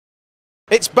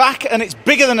It's back and it's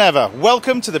bigger than ever.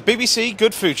 Welcome to the BBC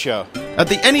Good Food Show. At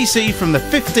the NEC from the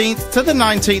 15th to the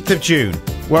 19th of June,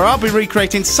 where I'll be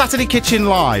recreating Saturday Kitchen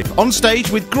live, on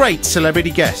stage with great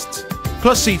celebrity guests.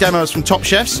 Plus see demos from top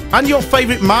chefs and your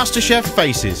favourite MasterChef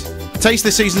faces. Taste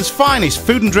the season's finest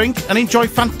food and drink and enjoy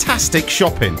fantastic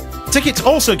shopping. Tickets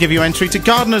also give you entry to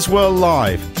Gardener's World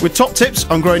Live, with top tips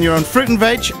on growing your own fruit and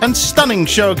veg and stunning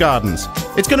show gardens.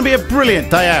 It's going to be a brilliant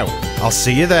day out. I'll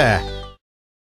see you there.